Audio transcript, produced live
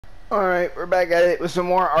Alright, we're back at it with some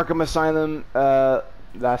more Arkham Asylum.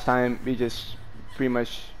 Last time we just pretty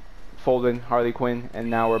much folded Harley Quinn, and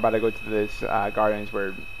now we're about to go to this gardens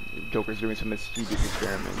where Joker's doing some mischievous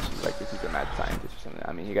experiments. Like, this is a mad scientist or something.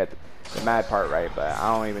 I mean, he got the mad part right, but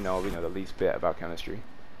I don't even know if we know the least bit about chemistry.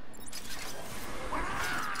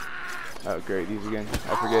 Oh great, these again,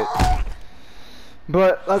 I forget.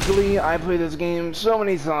 But luckily, I played this game so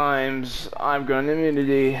many times, I've got an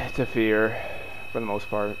immunity to fear, for the most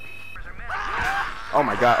part. Oh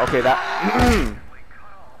my god, okay, that...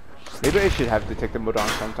 Maybe I should have detective mode on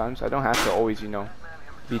sometimes. I don't have to always, you know,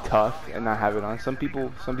 be tough and not have it on. Some people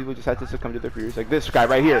just have to succumb to their fears. Like this guy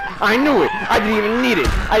right here. I knew it! I didn't even need it!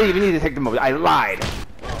 I didn't even need detective mode. I lied!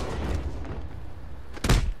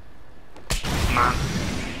 Mom.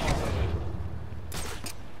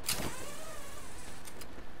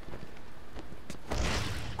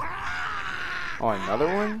 Oh, another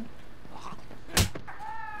one?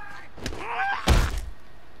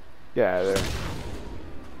 Get out of there.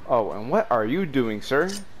 Oh, and what are you doing, sir?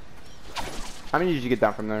 How many did you get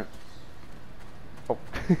down from there? Oh.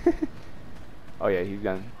 Oh yeah, he's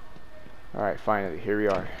done. Alright, finally, here we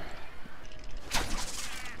are.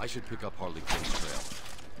 I should pick up Harley Quinn's trail.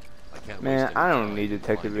 I can't Man, I don't need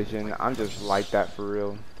detective vision. I'm just like that for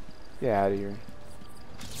real. Get out of here.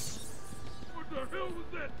 What the hell was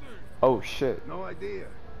that thing? Oh shit. No idea.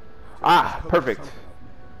 Ah, perfect.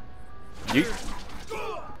 You.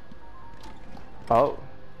 Oh.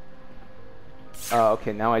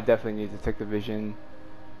 Okay, now I definitely need detective vision.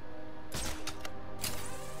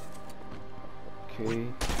 Okay.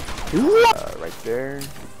 Right there.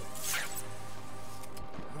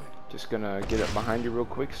 Just gonna get up behind you real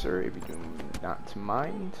quick, sir, if you do not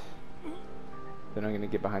mind. Then I'm gonna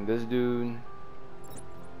get behind this dude.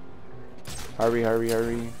 Hurry, hurry,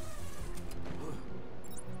 hurry.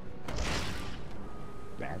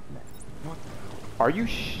 Are you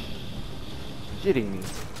shitting me?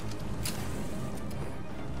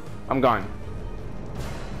 I'm gone.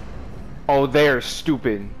 Oh, they're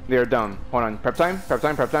stupid. They're dumb. Hold on. Prep time? Prep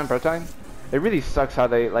time? Prep time? Prep time? It really sucks how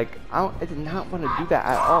they, like, I did not want to do that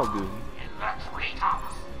at all, dude. That's Ray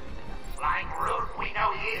Thomas. Flying rodent we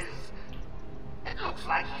know he is. It looks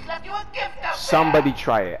like he's left you a gift up there. Somebody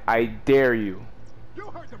try it. I dare you.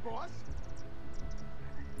 You heard the boss.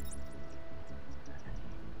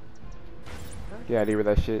 Get out of here with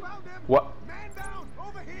that shit. What? Man down,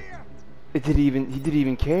 over here. He didn't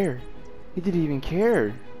even care. He didn't even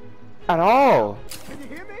care. At all. Can you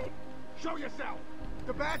hear me? Show yourself.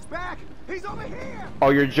 The bat's back. He's over here. Oh,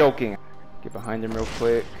 you're joking. Get behind him real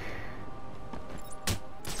quick.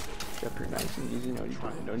 Get up here nice and easy. No need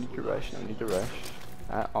to rush. No need to rush.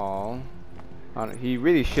 At all. I don't know. He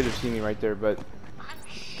really should have seen me right there, but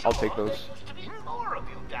I'll take those. There used to be more of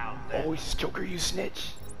you down there. Oh, it's Joker, you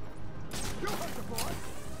snitch.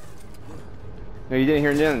 No, you didn't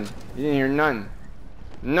hear none. You didn't hear none.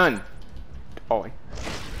 None. Oh,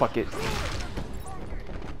 fuck it.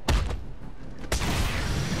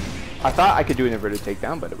 I thought I could do an inverted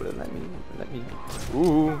takedown, but it wouldn't let me.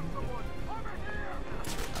 Ooh.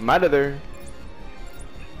 I'm out of there.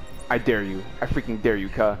 I dare you. I freaking dare you,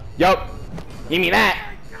 cuh. Yup. Give me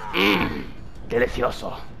that. Mmm.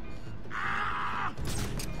 Delicioso.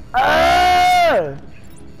 Ah!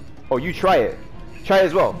 Oh, you try it. Try it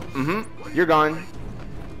as well. Mm-hmm. You're gone.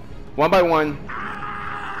 One by one.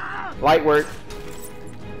 Light work.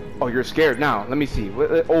 Oh, you're scared now. Let me see.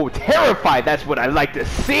 Oh, terrified. That's what I like to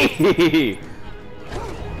see.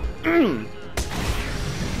 Really?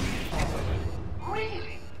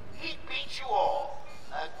 He beat you all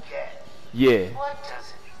again. Yeah. What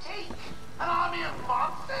does it take? An army of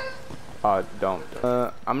monsters? Don't.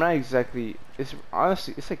 I'm not exactly. It's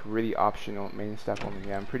honestly, it's like really optional. Main staff only.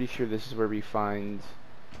 Yeah, I'm pretty sure this is where we find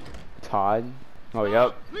Todd. Oh,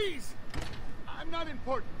 yep. Please. I'm not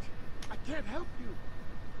important. I can't help you.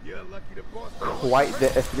 You're lucky the boss. Quite the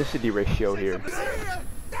ethnicity ratio here.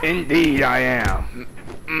 Indeed, I am.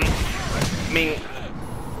 Me,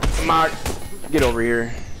 Mark, get over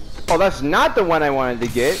here. Oh, that's not the one I wanted to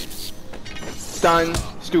get. Stun,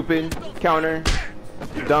 stupid, counter,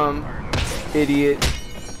 dumb, idiot,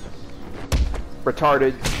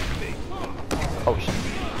 retarded. Oh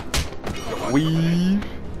shit. Weave.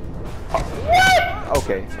 Oh, what?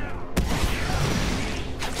 Okay.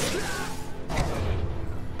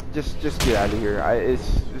 Just get out of here.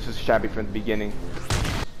 This was shabby from the beginning.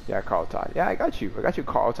 Yeah, Carl Todd. Yeah, I got you. I got you,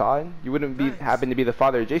 Carl Todd. You wouldn't happen to be the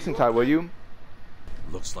father of Jason Todd, would you?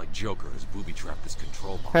 Looks like Joker has booby-trapped this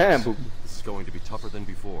control box. Hey, booby. This is going to be tougher than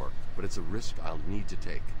before, but it's a risk I'll need to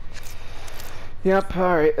take. Yep,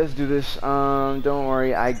 alright, let's do this. Don't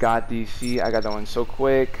worry, I got these. See, I got that one so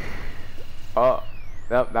quick. Oh,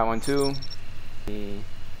 yep, that one too.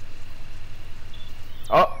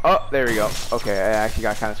 Oh, there we go. Okay, I actually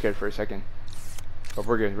got kind of scared for a second. But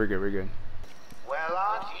we're good, we're good, we're good. Well,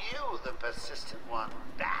 aren't you the persistent one?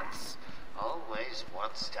 That's always one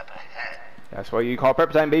step ahead. That's what you call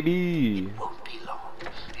prep time, baby. It won't be long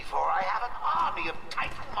before I have an army of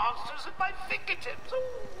Titan monsters at my fingertips.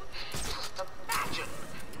 Ooh, just imagine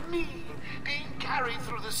me being carried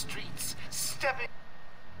through the streets, stepping...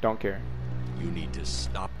 Don't care. You need to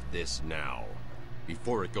stop this now,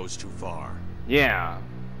 before it goes too far. Yeah.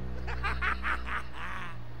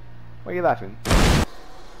 Why are you laughing?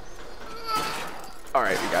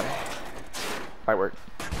 Alright, we got it. Might work.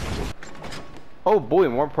 Oh boy,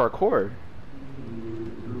 more parkour.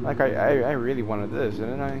 Like I really wanted this,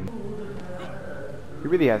 didn't I? He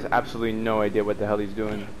really has absolutely no idea what the hell he's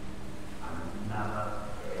doing.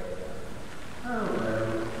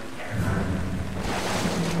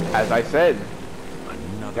 As I said.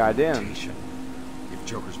 Another Goddamn. mutation. If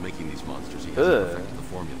Joker's making these monsters, he hasn't perfected the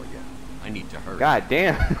formula yet. I need to hurry. God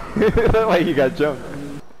damn. Look like you got jumped.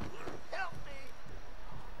 Help me!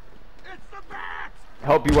 It's the bats!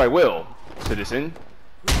 Help you I will, citizen.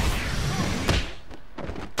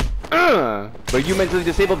 But you mentally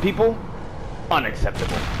disabled people?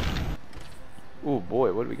 Unacceptable. Oh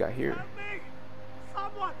boy, what do we got here? Help me!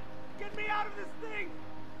 Someone! Get me out of this thing!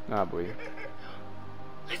 Ah boy.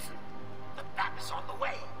 Listen, the bat is on the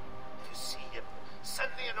way. If you see him, send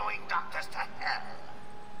the annoying doctors to hell.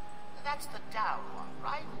 That's the down one,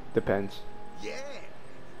 right? Depends. Yeah,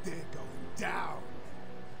 they're going down.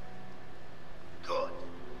 Good.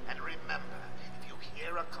 And remember, if you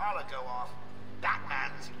hear a collar go off,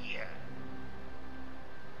 Batman's here.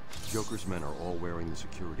 Joker's men are all wearing the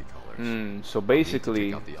security collars. So I need to basically,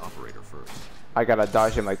 take out the operator first. I gotta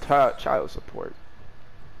dodge him like child support.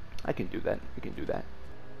 I can do that. We can do that.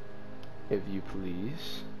 If you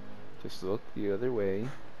please, just look the other way.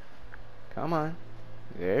 Come on.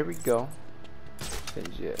 There we go.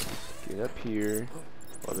 And just get up here.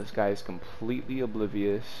 Well, this guy is completely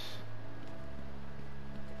oblivious.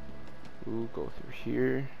 Ooh, go through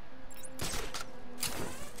here.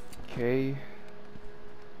 Okay.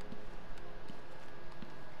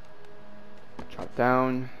 Drop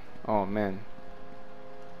down. Oh man.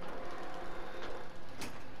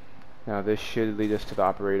 Now this should lead us to the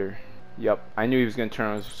operator. Yep, I knew he was gonna turn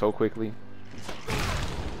on us so quickly.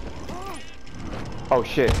 Oh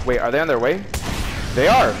shit, wait, are they on their way? They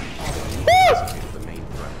are! The main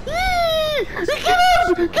threat. Get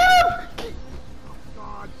him! Get him!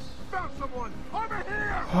 God, found someone! Over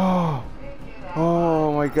here! Oh,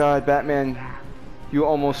 oh my god, Batman. You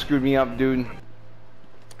almost screwed me up, dude.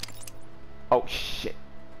 Oh shit.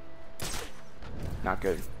 Not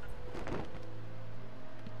good.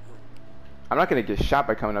 I'm not gonna get shot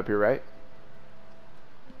by coming up here, right?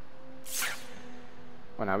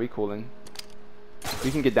 Oh, now we coolin'.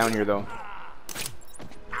 We can get down here though.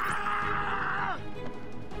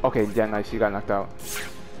 Okay, yeah, nice. You got knocked out.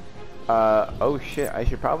 Oh shit. I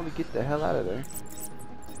should probably get the hell out of there.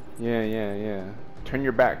 Yeah. Turn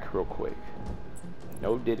your back real quick.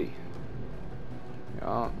 No diddy.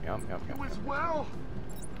 Yup. You as well?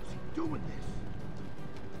 What's he doing this?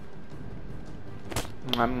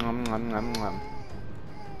 Nom.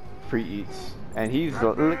 Free eats. And he's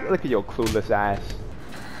look at your clueless ass.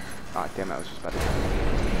 Oh damn, I was just about to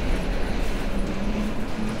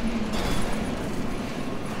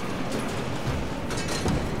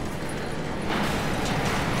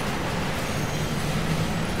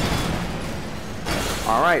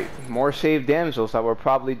Alright, more saved damsels that will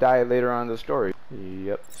probably die later on in the story.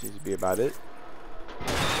 Yep, seems to be about it.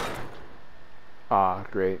 Ah,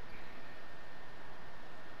 great.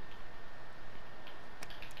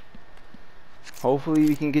 Hopefully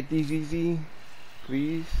we can get these easy.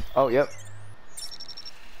 Please. Oh, yep.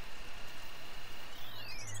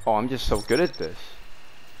 Oh, I'm just so good at this.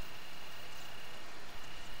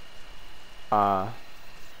 As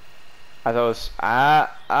I was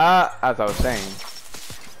saying.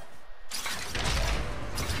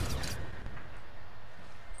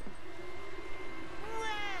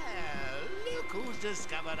 Well, look who's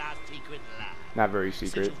discovered our secret lab. Not very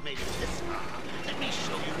Since secret. you've made it this far, let me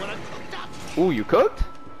show you what I've cooked up. Ooh, you cooked?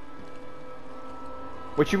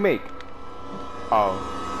 What you make? Oh.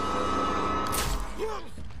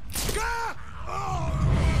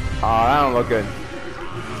 Oh, that don't look good.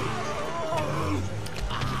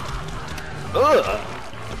 Ugh.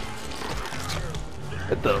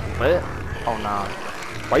 What the what? Oh nah.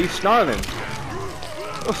 Why you snarling?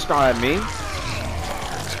 Don't snarl at me.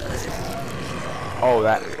 Oh,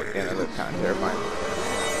 that looked kind of terrifying.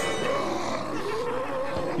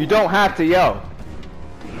 You don't have to yell.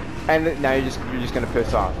 And now you're just gonna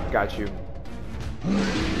piss off. Got you.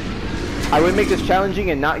 I would make this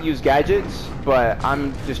challenging and not use gadgets, but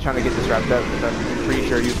I'm just trying to get this wrapped up because I'm pretty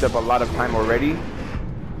sure I used up a lot of time already.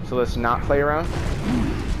 So let's not play around.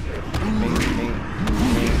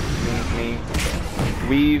 Me.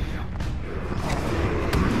 Weave.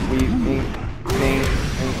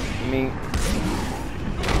 Me.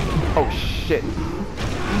 Oh shit.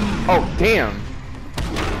 Oh damn.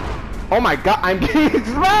 Oh my god, I'm getting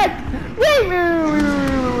smacked! Wait.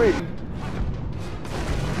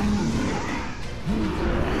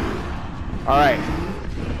 Alright.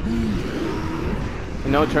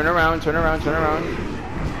 No, turn around.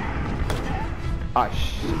 Ah,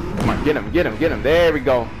 shit. Come on, get him. There we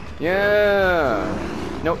go. Yeah.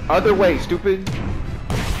 No, other way, stupid.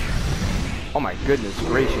 Oh my goodness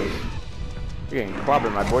gracious. You're getting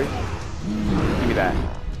clobbered, my boy. Give me that.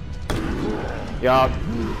 Yup.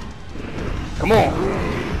 Come on.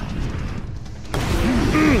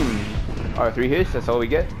 Alright, 3 hits, that's all we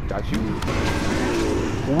get. Got you.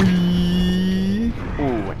 Wee.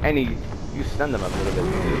 Ooh, and you stun them a little bit.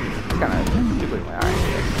 It's kinda stupid. Alright.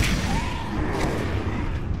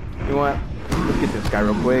 You know what? Let's get this guy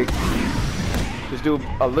real quick. Just do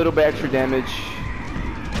a little bit extra damage.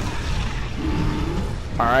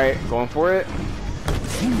 Alright, going for it.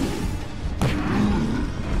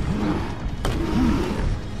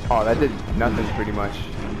 Oh, that did nothing pretty much.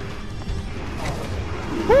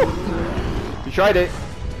 Woo! You tried it.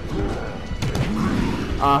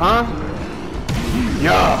 Uh-huh.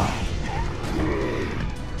 Yeah.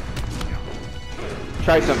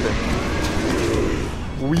 Try something.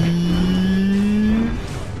 Wee.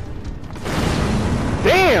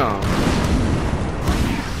 Damn.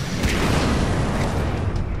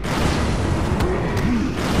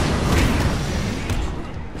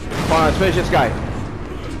 Come on, let's finish this guy.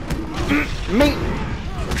 Me.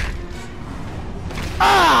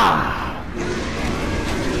 Ah!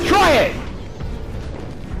 Try it.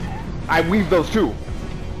 I weave those too.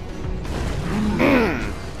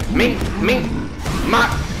 Me, move.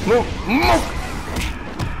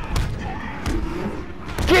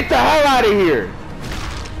 Get the hell out of here.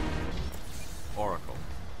 Oracle,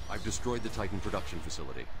 I've destroyed the Titan production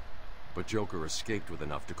facility, but Joker escaped with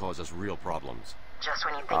enough to cause us real problems. Just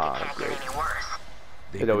when you think it can't get any worse.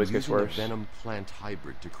 They've It always been gets using worse. a venom plant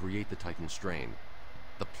hybrid to create the Titan strain.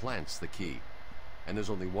 The plant's the key, and there's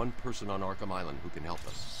only one person on Arkham Island who can help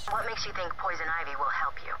us. What makes you think Poison Ivy will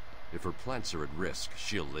help you? If her plants are at risk,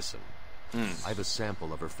 she'll listen. I have a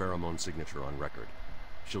sample of her pheromone signature on record.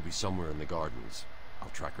 She'll be somewhere in the gardens. I'll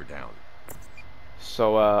track her down.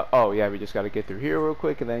 So, oh yeah, we just gotta get through here real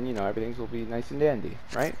quick, and then, you know, everything will be nice and dandy,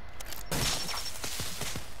 right?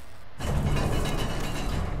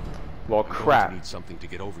 Well, I'm going crap. to need something to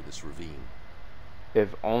get over this ravine.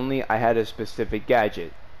 If only I had a specific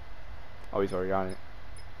gadget. Oh, he's already on it.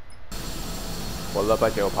 Well, up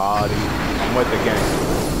at your party. I'm with the gang.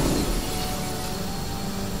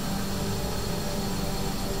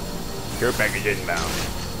 Your package inbound.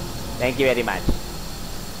 Thank you very much.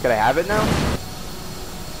 Can I have it now?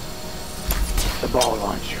 The ball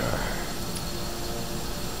launcher.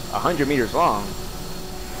 100 meters long.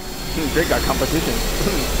 Drake got competition.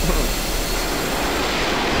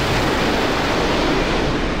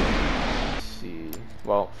 Let's see.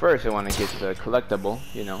 Well, first I want to get the collectible,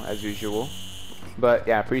 you know, as usual. But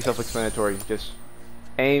yeah, pretty self-explanatory. Just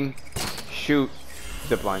aim, shoot,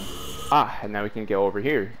 zipline. Ah, and now we can get over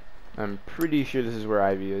here. I'm pretty sure this is where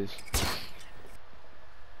Ivy is.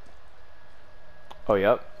 Oh,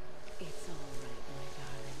 yep. It's all right, my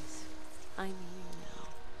darlings. I'm here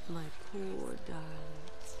now, my poor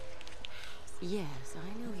darlings. Yes, I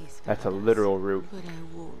know he's That's a fast, literal root. but I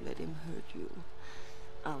won't let him hurt you.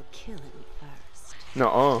 I'll kill him first.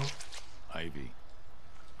 Nuh-uh. Ivy,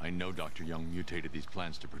 I know Dr. Young mutated these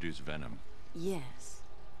plants to produce venom. Yes,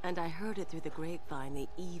 and I heard it through the grapevine the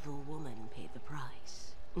evil woman paid the price.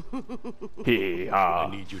 I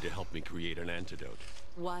need you to help me create an antidote.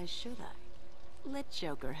 Why should I? Let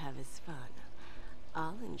Joker have his fun.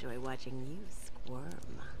 I'll enjoy watching you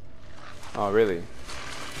squirm. Oh, really?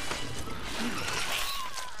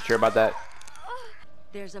 Sure about that?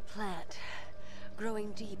 There's a plant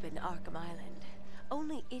growing deep in Arkham Island.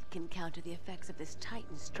 Only it can counter the effects of this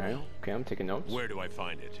Titan strain. Okay, I'm taking notes. Where do I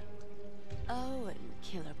find it? Oh, in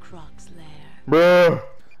Killer Croc's lair. Bruh.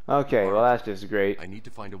 Okay, well that's just great. I need to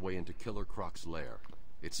find a way into Killer Croc's lair.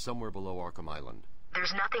 It's somewhere below Arkham Island.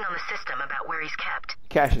 There's nothing on the system about where he's kept.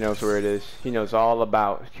 Cash knows where it is. He knows all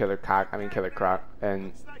about Killer Croc, and Looks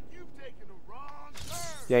like you've taken the wrong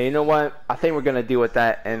Yeah, you know what? I think we're gonna deal with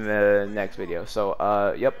that in the next video. So,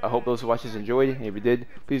 yep. I hope those who watched this enjoyed. And if you did,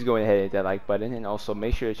 please go ahead and hit that like button, and also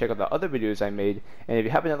make sure to check out the other videos I made. And if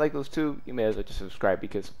you happen to like those too, you may as well just subscribe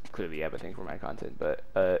because clearly you have a thing for my content. But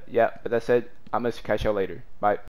yeah. With that said, I'm gonna catch y'all later. Bye.